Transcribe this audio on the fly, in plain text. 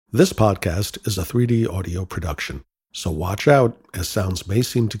This podcast is a 3D audio production, so watch out as sounds may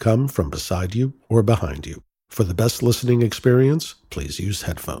seem to come from beside you or behind you. For the best listening experience, please use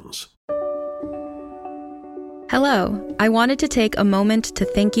headphones. Hello, I wanted to take a moment to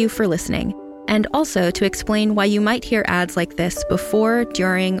thank you for listening, and also to explain why you might hear ads like this before,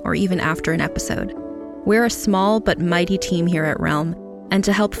 during, or even after an episode. We're a small but mighty team here at Realm, and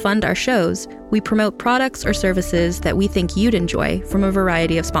to help fund our shows, we promote products or services that we think you'd enjoy from a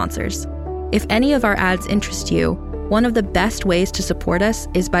variety of sponsors. If any of our ads interest you, one of the best ways to support us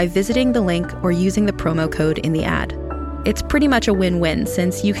is by visiting the link or using the promo code in the ad. It's pretty much a win-win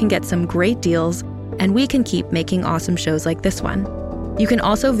since you can get some great deals and we can keep making awesome shows like this one. You can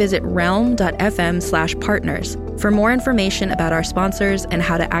also visit realm.fm/partners for more information about our sponsors and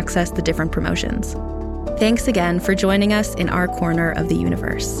how to access the different promotions. Thanks again for joining us in our corner of the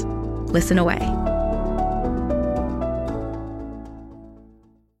universe. Listen away.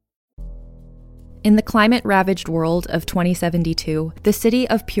 In the climate-ravaged world of 2072, the city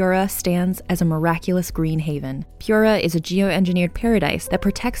of Pura stands as a miraculous green haven. Pura is a geoengineered paradise that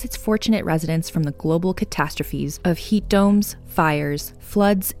protects its fortunate residents from the global catastrophes of heat domes, fires,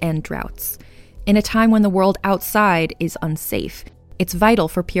 floods, and droughts. In a time when the world outside is unsafe, it's vital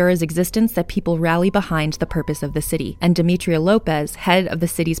for Pura's existence that people rally behind the purpose of the city, and Demetria Lopez, head of the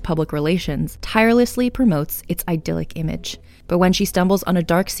city's public relations, tirelessly promotes its idyllic image. But when she stumbles on a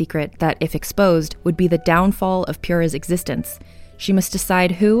dark secret that, if exposed, would be the downfall of Pura's existence, she must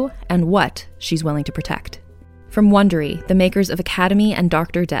decide who and what she's willing to protect. From Wondery, the makers of Academy and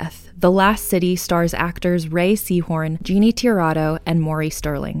Dr. Death, The Last City stars actors Ray Seahorn, Jeannie Tirado, and Maury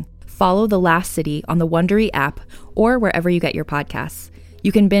Sterling. Follow The Last City on the Wondery app or wherever you get your podcasts.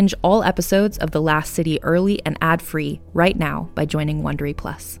 You can binge all episodes of The Last City early and ad-free right now by joining Wondery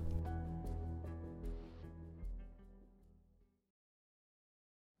Plus.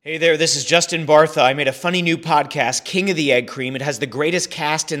 Hey there, this is Justin Bartha. I made a funny new podcast, King of the Egg Cream. It has the greatest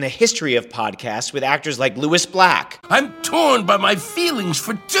cast in the history of podcasts with actors like Louis Black. I'm torn by my feelings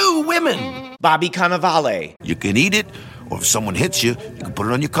for two women. Bobby Cannavale. You can eat it, or if someone hits you, you can put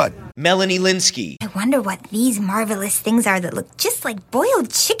it on your cut. Melanie Linsky. I wonder what these marvelous things are that look just like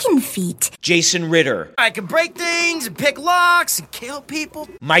boiled chicken feet. Jason Ritter. I can break things and pick locks and kill people.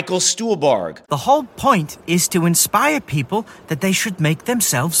 Michael Stuhlbarg. The whole point is to inspire people that they should make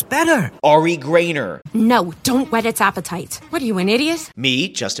themselves better. Ari Grainer. No, don't whet its appetite. What are you, an idiot? Me,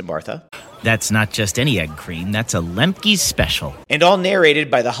 Justin Bartha. That's not just any egg cream, that's a Lemke's special. And all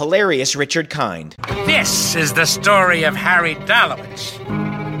narrated by the hilarious Richard Kind. This is the story of Harry Dalowitz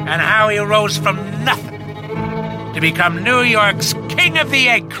and how he rose from nothing to become New York's King of the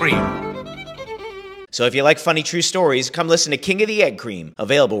Egg Cream. So if you like funny true stories, come listen to King of the Egg Cream,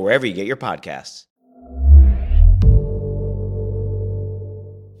 available wherever you get your podcasts.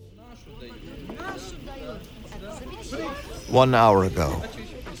 One hour ago.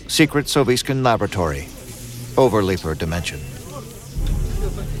 Secret Soviscan laboratory. Overleaper dimension.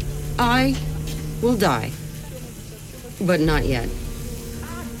 I will die. But not yet.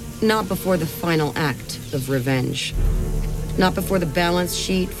 Not before the final act of revenge. Not before the balance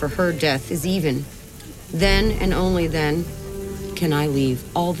sheet for her death is even. Then and only then can I leave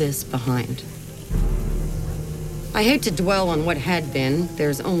all this behind. I hate to dwell on what had been.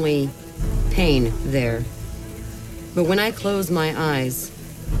 There's only pain there. But when I close my eyes,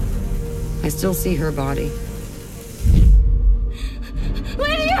 I still see her body.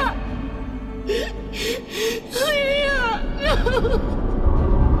 Lydia! Lydia! No!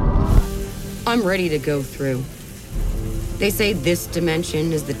 I'm ready to go through. They say this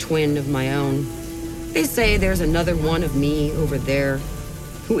dimension is the twin of my own. They say there's another one of me over there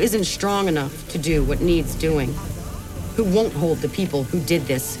who isn't strong enough to do what needs doing, who won't hold the people who did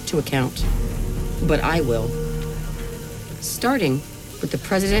this to account. But I will. Starting with the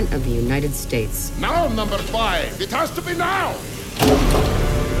President of the United States. Now, number 5. It has to be now!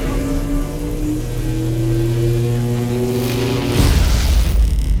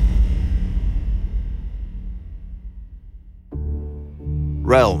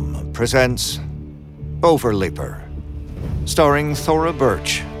 Realm presents Overleaper, starring Thora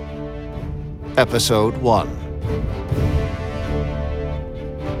Birch. Episode 1.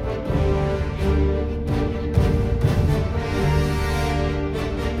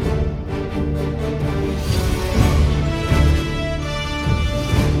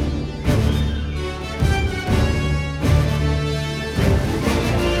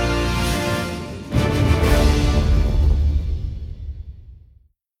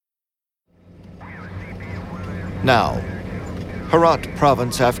 Now, Herat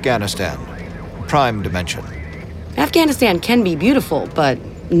Province, Afghanistan. Prime Dimension. Afghanistan can be beautiful, but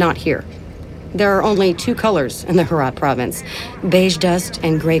not here. There are only 2 colors in the Herat province, beige dust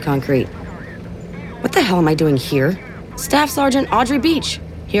and gray concrete. What the hell am I doing here? Staff Sergeant Audrey Beach,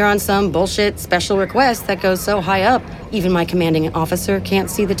 here on some bullshit special request that goes so high up, even my commanding officer can't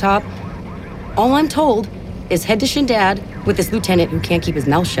see the top. All I'm told is head to Shindad with this lieutenant who can't keep his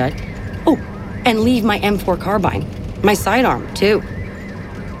mouth shut. Oh, and leave my M4 carbine. My sidearm, too.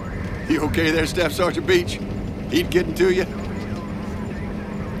 You okay there, Staff Sergeant Beach? Heat getting to you?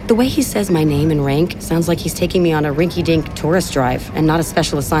 The way he says my name and rank sounds like he's taking me on a rinky-dink tourist drive and not a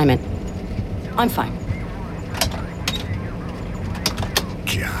special assignment. I'm fine.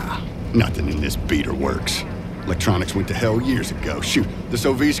 Gah, nothing in this beater works. Electronics went to hell years ago. Shoot, the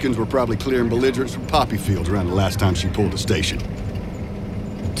Sovietskins were probably clearing belligerents from poppy fields around the last time she pulled a station.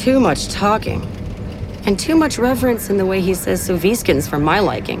 Too much talking. And too much reverence in the way he says Sovietskins for my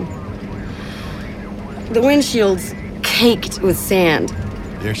liking. The windshield's caked with sand.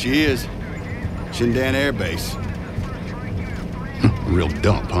 There she is. Shindan Air Base. Real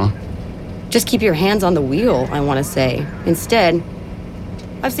dump, huh? Just keep your hands on the wheel, I want to say. Instead,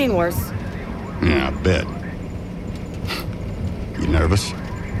 I've seen worse. Yeah, I bet. You nervous?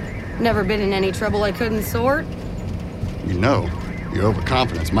 Never been in any trouble I couldn't sort. You know, your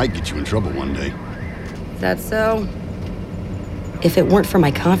overconfidence might get you in trouble one day. Is that so? If it weren't for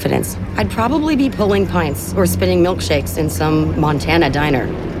my confidence, I'd probably be pulling pints or spitting milkshakes in some Montana diner.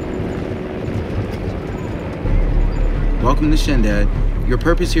 Welcome to Shindad. Your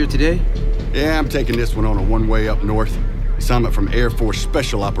purpose here today? Yeah, I'm taking this one on a one-way up north. Assignment from Air Force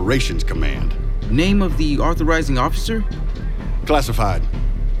Special Operations Command. Name of the authorizing officer? Classified.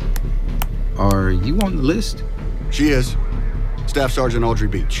 Are you on the list? She is. Staff Sergeant Audrey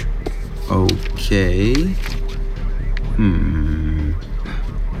Beach. Okay.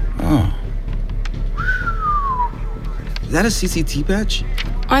 Oh. Is that a CCT patch?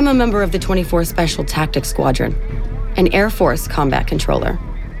 I'm a member of the 24th Special Tactics Squadron, an Air Force combat controller.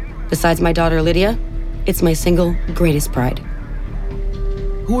 Besides my daughter Lydia, it's my single greatest pride.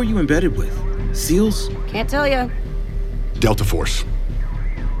 Who are you embedded with? SEALs? Can't tell ya. Delta Force.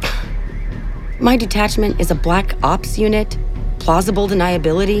 My detachment is a black ops unit, plausible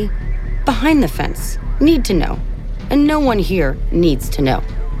deniability, behind the fence, need to know. And no one here needs to know.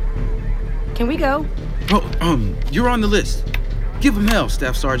 Can we go? Oh, you're on the list. Give him hell,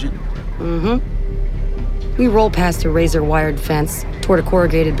 Staff Sergeant. Mm-hmm. We roll past a razor-wired fence toward a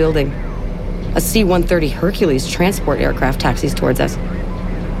corrugated building. A C-130 Hercules transport aircraft taxis towards us.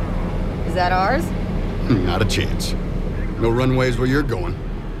 Is that ours? Not a chance. No runways where you're going.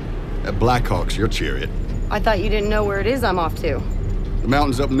 That Blackhawk's your chariot. I thought you didn't know where it is I'm off to. The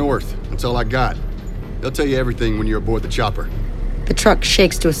mountains up north. That's all I got. They'll tell you everything when you're aboard the chopper. The truck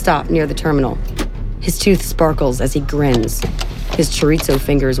shakes to a stop near the terminal. His tooth sparkles as he grins. His chorizo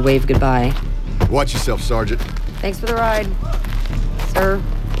fingers wave goodbye. Watch yourself, Sergeant. Thanks for the ride, sir.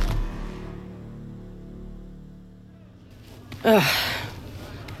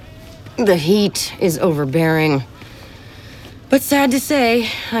 The heat is overbearing. But sad to say,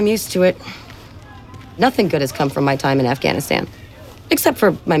 I'm used to it. Nothing good has come from my time in Afghanistan. Except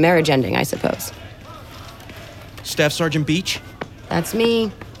for my marriage ending, I suppose. Staff Sergeant Beach? That's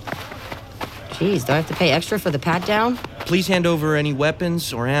me. Jeez, do I have to pay extra for the pat-down? Please hand over any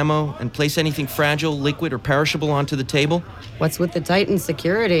weapons or ammo and place anything fragile, liquid, or perishable onto the table. What's with the Titan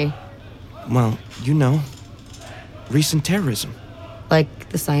security? Well, you know. Recent terrorism. Like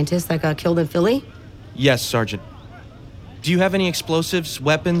the scientist that got killed in Philly? Yes, Sergeant. Do you have any explosives,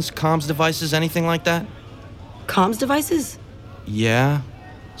 weapons, comms devices, anything like that? Comms devices? Yeah.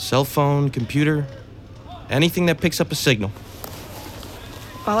 Cell phone, computer. Anything that picks up a signal.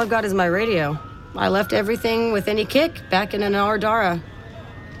 All I've got is my radio. I left everything with any kick back in Anar Dara.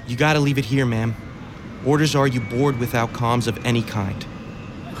 You gotta leave it here, ma'am. Orders are you board without comms of any kind.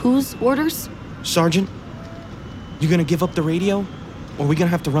 Whose orders? Sergeant, you gonna give up the radio? Or are we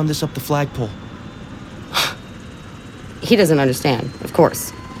gonna have to run this up the flagpole? He doesn't understand, of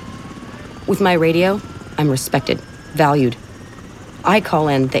course. With my radio, I'm respected, valued. I call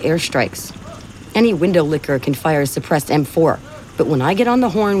in the airstrikes. Any window licker can fire a suppressed M4, but when I get on the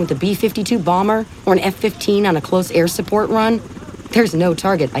horn with a B-52 bomber or an F-15 on a close air support run, there's no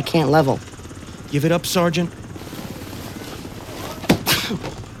target I can't level. Give it up, Sergeant.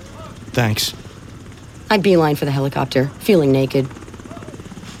 Thanks. I beeline for the helicopter, feeling naked.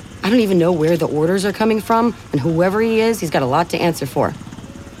 I don't even know where the orders are coming from, and whoever he is, he's got a lot to answer for.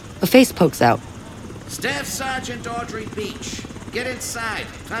 A face pokes out. Staff Sergeant Audrey Beach. Get inside.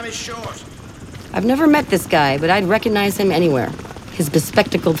 Time is short. I've never met this guy, but I'd recognize him anywhere. His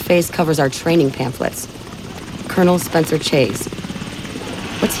bespectacled face covers our training pamphlets. Colonel Spencer Chase.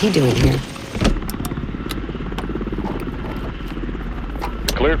 What's he doing here?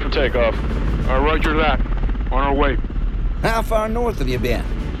 Cleared for takeoff. Roger that. On our way. How far north have you been?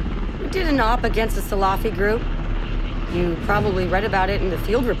 We did an op against the Salafi group. You probably read about it in the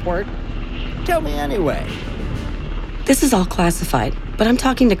field report. Tell me anyway. This is all classified, but I'm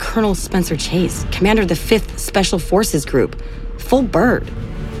talking to Colonel Spencer Chase, commander of the 5th Special Forces Group. Full bird.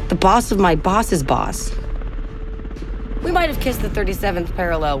 The boss of my boss's boss. We might have kissed the 37th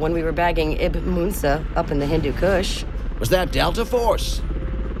parallel when we were bagging Ibn Munsa up in the Hindu Kush. Was that Delta Force?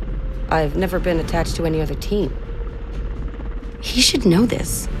 I've never been attached to any other team. He should know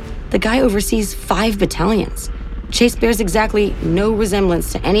this. The guy oversees 5 battalions. Chase bears exactly no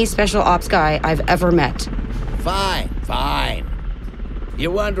resemblance to any special ops guy I've ever met. Fine.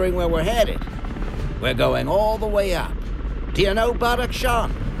 You're wondering where we're headed? We're going all the way up. Do you know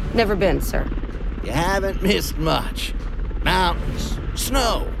Badakhshan? Never been, sir. You haven't missed much. Mountains,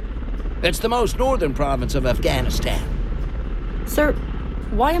 snow. It's the most northern province of Afghanistan. Sir,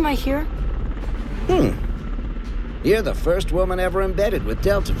 why am I here? You're the first woman ever embedded with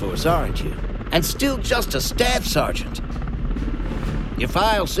Delta Force, aren't you? And still just a staff sergeant. Your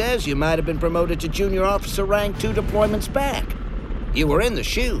file says you might have been promoted to junior officer rank 2 deployments back. You were in the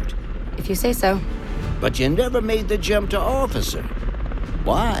chute. If you say so. But you never made the jump to officer.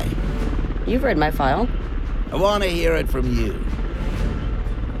 Why? You've read my file. I want to hear it from you.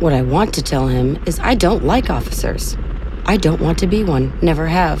 What I want to tell him is I don't like officers. I don't want to be one, never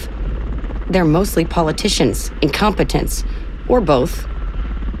have. They're mostly politicians, incompetents, or both.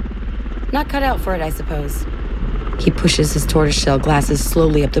 Not cut out for it, I suppose. He pushes his tortoiseshell glasses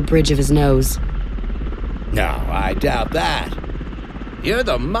slowly up the bridge of his nose. No, I doubt that. You're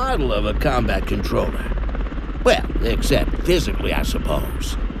the model of a combat controller. Well, except physically, I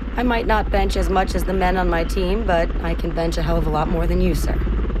suppose. I might not bench as much as the men on my team, but I can bench a hell of a lot more than you, sir.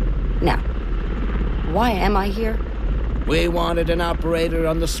 Now, why am I here? We wanted an operator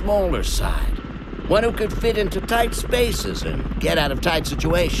on the smaller side. One who could fit into tight spaces and get out of tight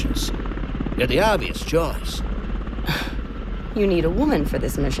situations. You're the obvious choice. You need a woman for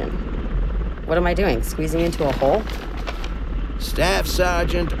this mission. What am I doing, squeezing into a hole? Staff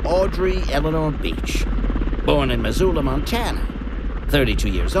Sergeant Audrey Eleanor Beach. Born in Missoula, Montana. 32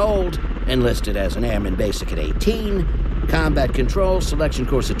 years old, enlisted as an airman basic at 18, combat control selection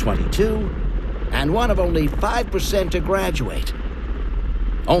course at 22, and one of only 5% to graduate.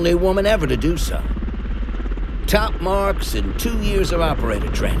 Only woman ever to do so. Top marks in 2 years of operator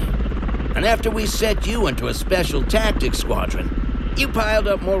training. And after we set you into a special tactics squadron, you piled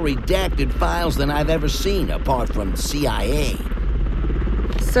up more redacted files than I've ever seen apart from the CIA.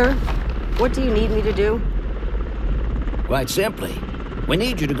 Sir, what do you need me to do? Quite simply, we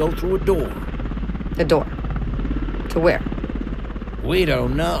need you to go through a door. A door? To where? We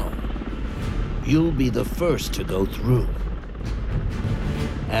don't know. You'll be the first to go through.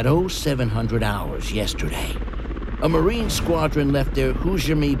 At 0700 hours yesterday, a Marine squadron left their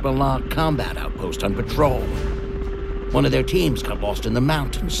Hujami Balak combat outpost on patrol. One of their teams got lost in the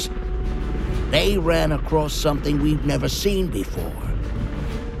mountains. They ran across something we've never seen before.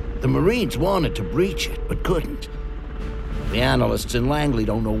 The Marines wanted to breach it, but couldn't. The analysts in Langley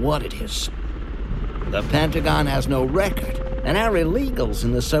don't know what it is. The Pentagon has no record, and our illegals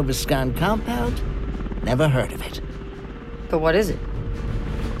in the Soviskan compound never heard of it. But what is it?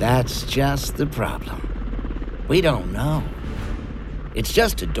 That's just the problem. We don't know. It's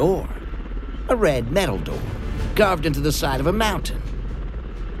just a door. A red metal door, carved into the side of a mountain.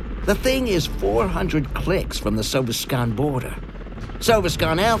 The thing is 400 clicks from the Soviskan border.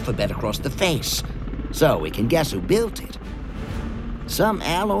 Soviskan alphabet across the face, so we can guess who built it. Some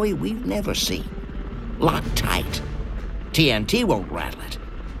alloy we've never seen. Locked tight. TNT won't rattle it,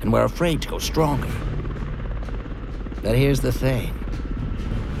 and we're afraid to go stronger. But here's the thing.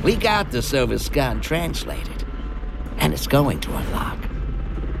 We got the Soviskan translated. And it's going to unlock.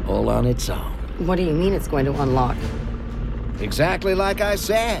 All on its own. What do you mean it's going to unlock? Exactly like I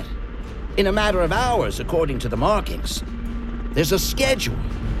said. In a matter of hours, according to the markings. There's a schedule.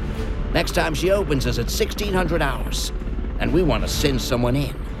 Next time she opens is at 1600 hours. And we want to send someone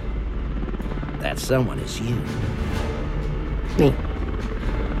in. That someone is you. Me.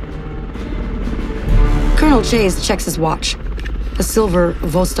 Colonel Chase checks his watch. A silver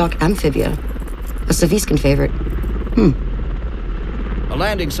Vostok Amphibia. A Saviskan favorite. A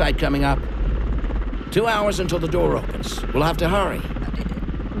landing site coming up. 2 hours until the door opens. We'll have to hurry.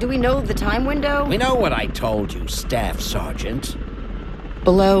 Do we know the time window? We know what I told you, Staff Sergeant.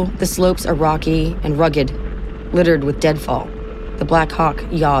 Below, the slopes are rocky and rugged, littered with deadfall. The Black Hawk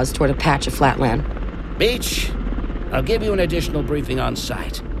yaws toward a patch of flatland. Beach, I'll give you an additional briefing on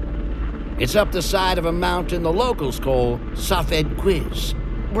site. It's up the side of a mountain the locals call Safed Quiz.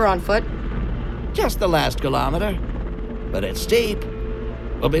 We're on foot? Just the last kilometer. But it's steep.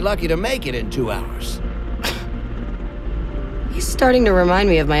 We'll be lucky to make it in 2 hours. He's starting to remind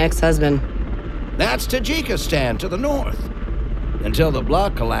me of my ex-husband. That's Tajikistan to the north. Until the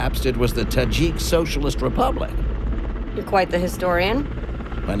bloc collapsed, it was the Tajik Socialist Republic. You're quite the historian.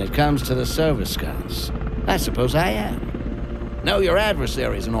 When it comes to the service scouts, I suppose I am. Know your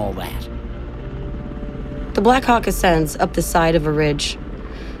adversaries and all that. The Black Hawk ascends up the side of a ridge.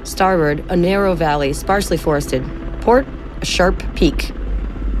 Starboard, a narrow valley, sparsely forested. Port, a sharp peak.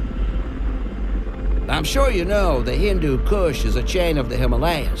 I'm sure you know the Hindu Kush is a chain of the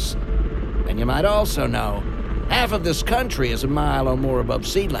Himalayas. And you might also know half of this country is a mile or more above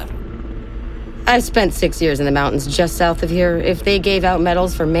sea level. I've spent 6 years in the mountains just south of here. If they gave out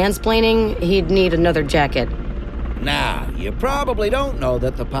medals for mansplaining, he'd need another jacket. Now, you probably don't know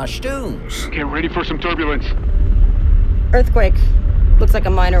that the Pashtuns... Get ready for some turbulence. Earthquake. Looks like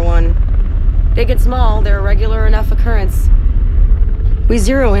a minor one. Big and small, they're a regular enough occurrence. We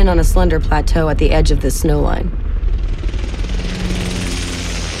zero in on a slender plateau at the edge of the snow line.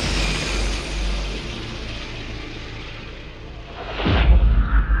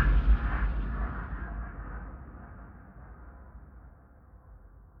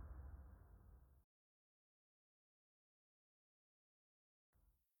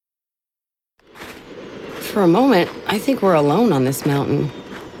 For a moment, I think we're alone on this mountain.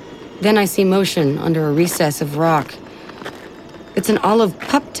 Then I see motion under a recess of rock. It's an olive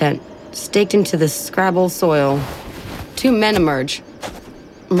pup tent staked into the scrabble soil. 2 men emerge.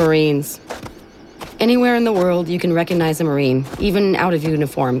 Marines. Anywhere in the world, you can recognize a Marine, even out of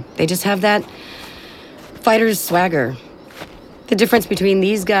uniform. They just have that fighter's swagger. The difference between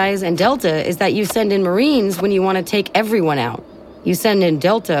these guys and Delta is that you send in Marines when you want to take everyone out. You send in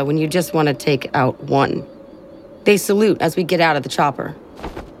Delta when you just want to take out one. They salute as we get out of the chopper.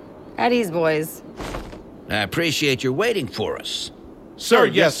 At ease, boys. I appreciate your waiting for us. Sir,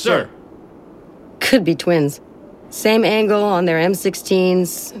 yes, sir. Could be twins. Same angle on their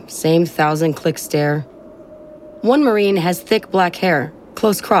M16s, same 1,000-click stare. One Marine has thick black hair,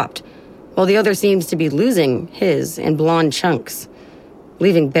 close cropped, while the other seems to be losing his in blonde chunks,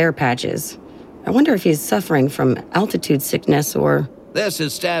 leaving bare patches. I wonder if he's suffering from altitude sickness or... This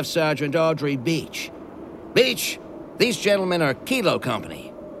is Staff Sergeant Audrey Beach. Beach, these gentlemen are Kilo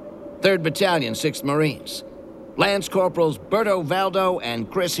Company, 3rd Battalion, 6th Marines. Lance Corporals Berto Valdo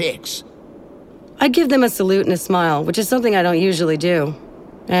and Chris Hicks. I give them a salute and a smile, which is something I don't usually do.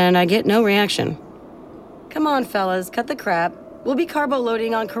 And I get no reaction. Come on, fellas, cut the crap. We'll be carbo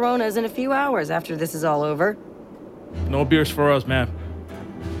loading on Coronas in a few hours after this is all over. No beers for us, man.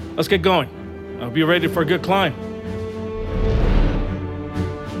 Let's get going. I'll be ready for a good climb.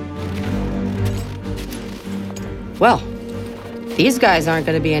 Well, these guys aren't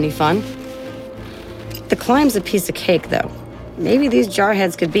going to be any fun. The climb's a piece of cake, though. Maybe these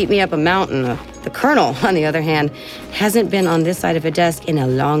jarheads could beat me up a mountain. The colonel, on the other hand, hasn't been on this side of a desk in a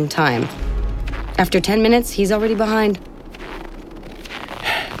long time. After 10 minutes, he's already behind.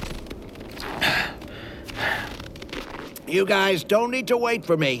 You guys don't need to wait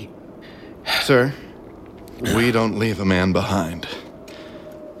for me. Sir, we don't leave a man behind.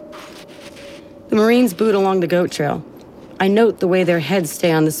 The Marines boot along the goat trail. I note the way their heads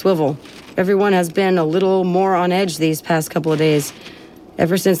stay on the swivel. Everyone has been a little more on edge these past couple of days,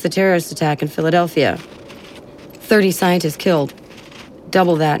 ever since the terrorist attack in Philadelphia. 30 scientists killed.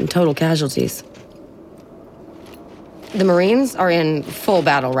 Double that in total casualties. The Marines are in full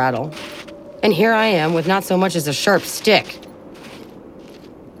battle rattle. And here I am with not so much as a sharp stick.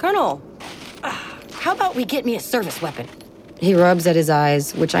 Colonel, how about we get me a service weapon? He rubs at his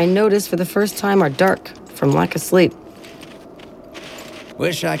eyes, which I notice for the first time are dark from lack of sleep.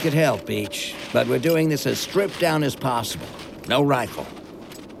 Wish I could help, Beach, but we're doing this as stripped down as possible. No rifle.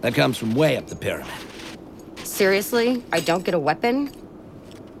 That comes from way up the pyramid. Seriously? I don't get a weapon?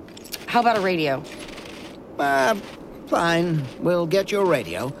 How about a radio? Fine. We'll get you a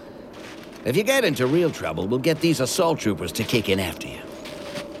radio. If you get into real trouble, we'll get these assault troopers to kick in after you.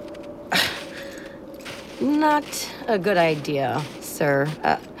 Not a good idea, sir.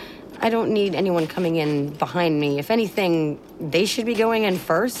 I don't need anyone coming in behind me. If anything, they should be going in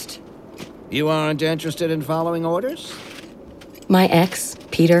first. You aren't interested in following orders? My ex,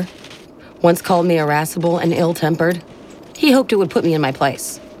 Peter, once called me irascible and ill-tempered. He hoped it would put me in my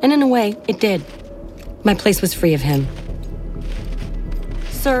place. And in a way, it did. My place was free of him.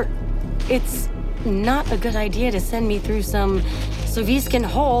 Sir, it's not a good idea to send me through some Soviskin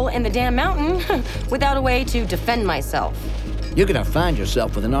hole in the damn mountain without a way to defend myself. You're gonna find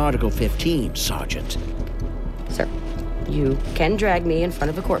yourself with an Article 15, Sergeant. Sir, you can drag me in front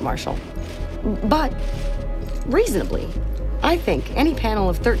of a court-martial. But, reasonably, I think any panel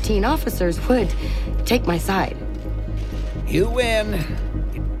of 13 officers would take my side. You win.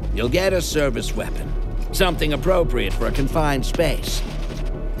 You'll get a service weapon. Something appropriate for a confined space.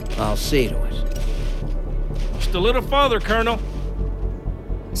 I'll see to it. Just a little farther, Colonel.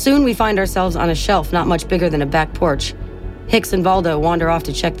 Soon we find ourselves on a shelf not much bigger than a back porch. Hicks and Valdo wander off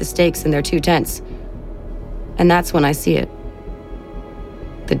to check the stakes in their 2 tents. And that's when I see it.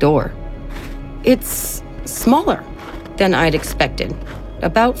 The door. It's smaller than I'd expected.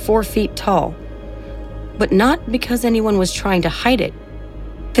 About 4 feet tall. But not because anyone was trying to hide it.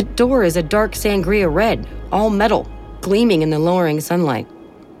 The door is a dark sangria red, all metal, gleaming in the lowering sunlight.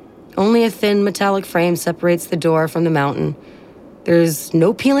 Only a thin metallic frame separates the door from the mountain. There's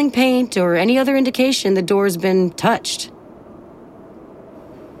no peeling paint or any other indication the door's been touched.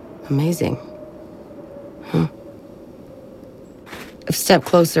 Amazing. Huh. I've stepped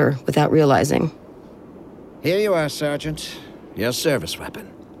closer without realizing. Here you are, Sergeant. Your service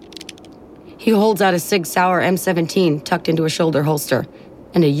weapon. He holds out a Sig Sauer M17 tucked into a shoulder holster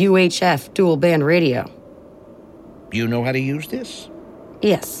and a UHF dual-band radio. You know how to use this?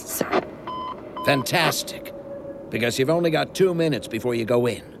 Yes, sir. Fantastic. Because you've only got 2 minutes before you go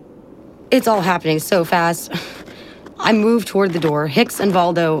in. It's all happening so fast. I move toward the door. Hicks and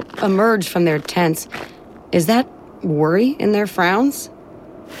Valdo emerge from their tents. Is that worry in their frowns?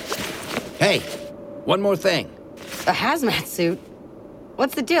 Hey, one more thing. A hazmat suit?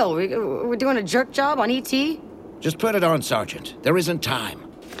 What's the deal? We're doing a jerk job on ET? Just put it on, Sergeant. There isn't time.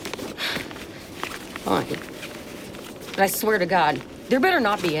 Fine. But I swear to God, there better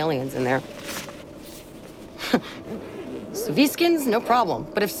not be aliens in there. Soviskins, no problem.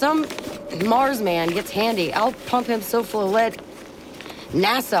 But if some Mars man gets handy, I'll pump him so full of lead,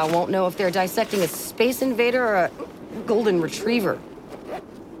 NASA won't know if they're dissecting a space invader or a golden retriever.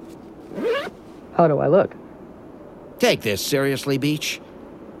 How do I look? Take this seriously, Beach.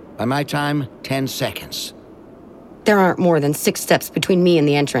 By my time, 10 seconds. There aren't more than 6 steps between me and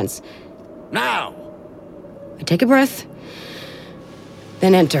the entrance. Now! I take a breath,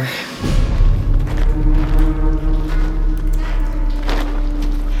 then enter.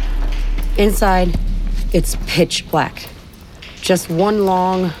 Inside, it's pitch black. Just one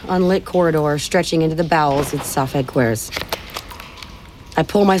long, unlit corridor stretching into the bowels of Safed Quers. I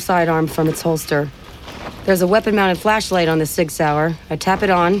pull my sidearm from its holster. There's a weapon-mounted flashlight on the Sig Sauer. I tap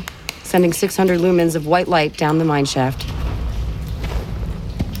it on, sending 600 lumens of white light down the mine shaft.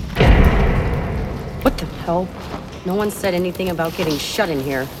 What the hell? No one said anything about getting shut in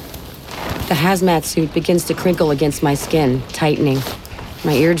here. The hazmat suit begins to crinkle against my skin, tightening.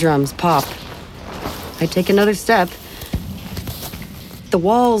 My eardrums pop. I take another step. The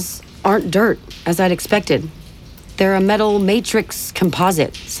walls aren't dirt, as I'd expected. They're a metal matrix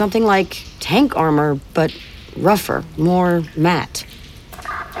composite, something like tank armor, but rougher, more matte.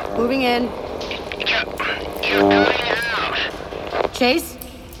 Moving in. Chase?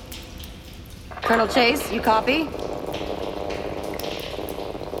 Colonel Chase, you copy?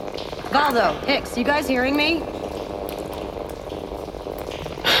 Valdo, Hicks, you guys hearing me?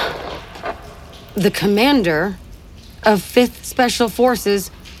 The commander of 5th Special Forces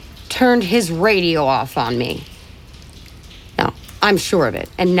turned his radio off on me. Now, I'm sure of it,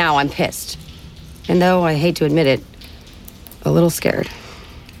 and now I'm pissed. And though I hate to admit it, a little scared.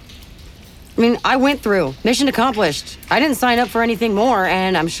 I mean, I went through. Mission accomplished. I didn't sign up for anything more,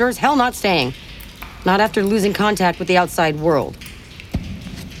 and I'm sure as hell not staying. Not after losing contact with the outside world.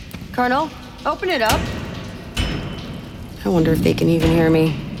 Colonel, open it up. I wonder if they can even hear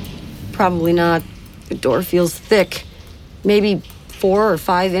me. Probably not. The door feels thick. Maybe 4 or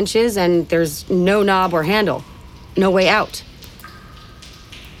 5 inches, and there's no knob or handle. No way out.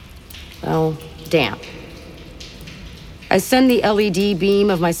 Well, damn. I send the LED beam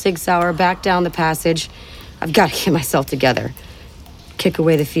of my Sig Sauer back down the passage. I've got to get myself together. Kick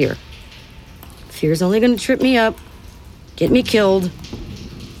away the fear. Fear's only going to trip me up, get me killed.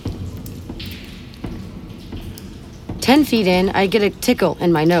 10 feet in, I get a tickle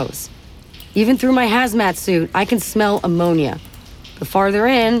in my nose. Even through my hazmat suit, I can smell ammonia. The farther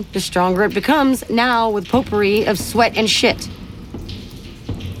in, the stronger it becomes, now with potpourri of sweat and shit.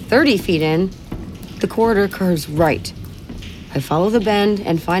 30 feet in, the corridor curves right. I follow the bend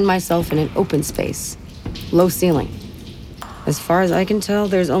and find myself in an open space. Low ceiling. As far as I can tell,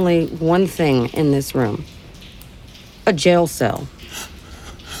 there's only one thing in this room. A jail cell.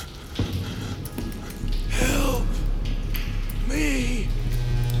 Help me.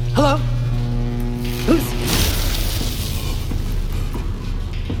 Hello? Who's...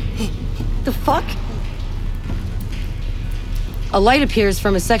 The fuck? A light appears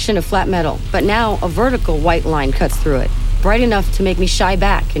from a section of flat metal, but now a vertical white line cuts through it, bright enough to make me shy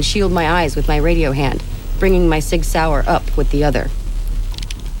back and shield my eyes with my radio hand, bringing my Sig Sauer up with the other.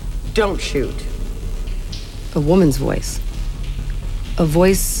 Don't shoot. A woman's voice. A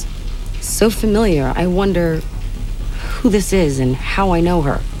voice so familiar, I wonder who this is and how I know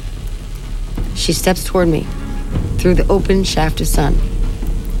her. She steps toward me, through the open shaft of sun.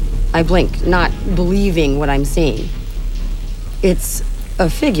 I blink, not believing what I'm seeing. It's a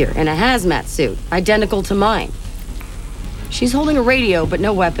figure in a hazmat suit, identical to mine. She's holding a radio, but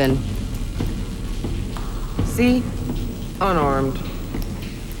no weapon. See? Unarmed.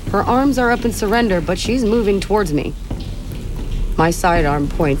 Her arms are up in surrender, but she's moving towards me. My sidearm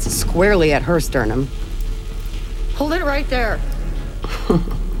points squarely at her sternum. Hold it right there.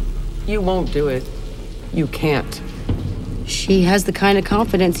 You won't do it. You can't. She has the kind of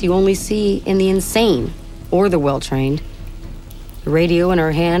confidence you only see in the insane or the well-trained. The radio in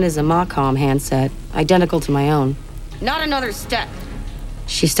her hand is a Macom handset, identical to my own. Not another step.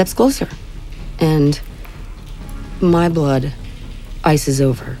 She steps closer, and my blood ices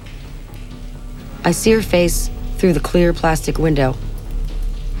over. I see her face through the clear plastic window.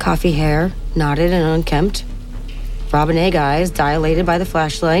 Coffee hair, knotted and unkempt. Robin egg eyes dilated by the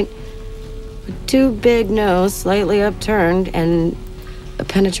flashlight. A too big nose slightly upturned, and a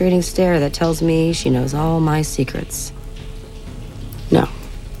penetrating stare that tells me she knows all my secrets. No.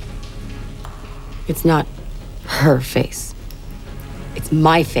 It's not her face. It's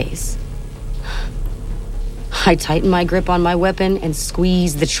my face. I tighten my grip on my weapon and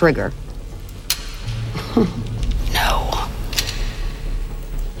squeeze the trigger. No.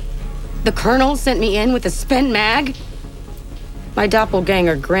 The Colonel sent me in with a spent mag? My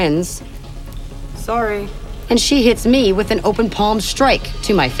doppelganger grins. Sorry. And she hits me with an open palm strike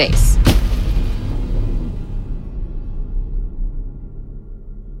to my face.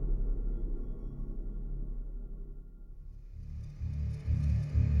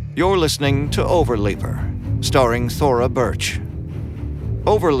 You're listening to Overleaper, starring Thora Birch.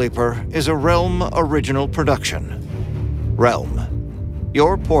 Overleaper is a Realm original production. Realm,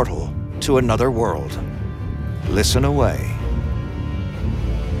 your portal to another world. Listen away.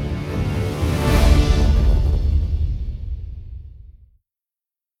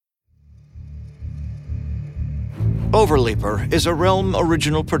 Overleaper is a Realm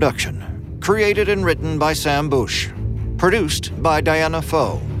original production, created and written by Sam Bush, produced by Diana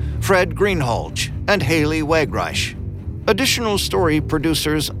Foe, Fred Greenhalgh, and Haley Wagreich. Additional story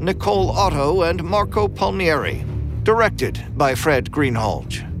producers Nicole Otto and Marco Palmieri. Directed by Fred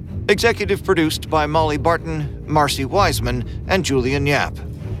Greenhalgh. Executive produced by Molly Barton, Marcy Wiseman, and Julian Yap.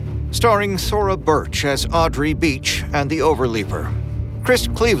 Starring Thora Birch as Audrey Beach and the Overleaper. Chris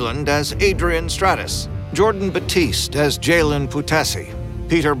Cleveland as Adrian Stratus. Jordan Batiste as Jalen Putassi.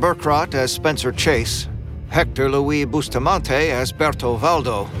 Peter Burkrot as Spencer Chase. Hector Luis Bustamante as Berto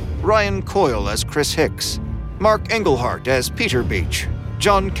Valdo. Ryan Coyle as Chris Hicks. Mark Engelhart as Peter Beach,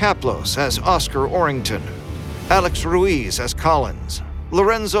 John Kaplos as Oscar Orrington, Alex Ruiz as Collins,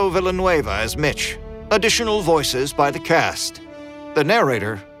 Lorenzo Villanueva as Mitch. Additional voices by the cast. The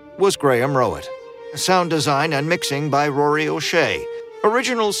narrator was Graham Rowett. Sound design and mixing by Rory O'Shea.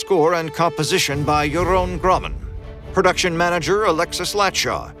 Original score and composition by Jeroen Grommen. Production manager Alexis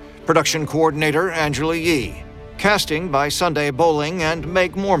Latshaw. Production coordinator Angela Yee. Casting by Sunday Bowling and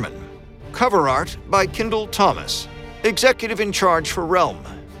Meg Morman. Cover art by Kendall Thomas. Executive in charge for Realm,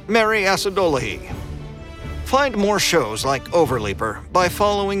 Mary Asadolahi. Find more shows like Overleaper by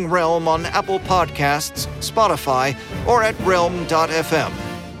following Realm on Apple Podcasts, Spotify, or at realm.fm.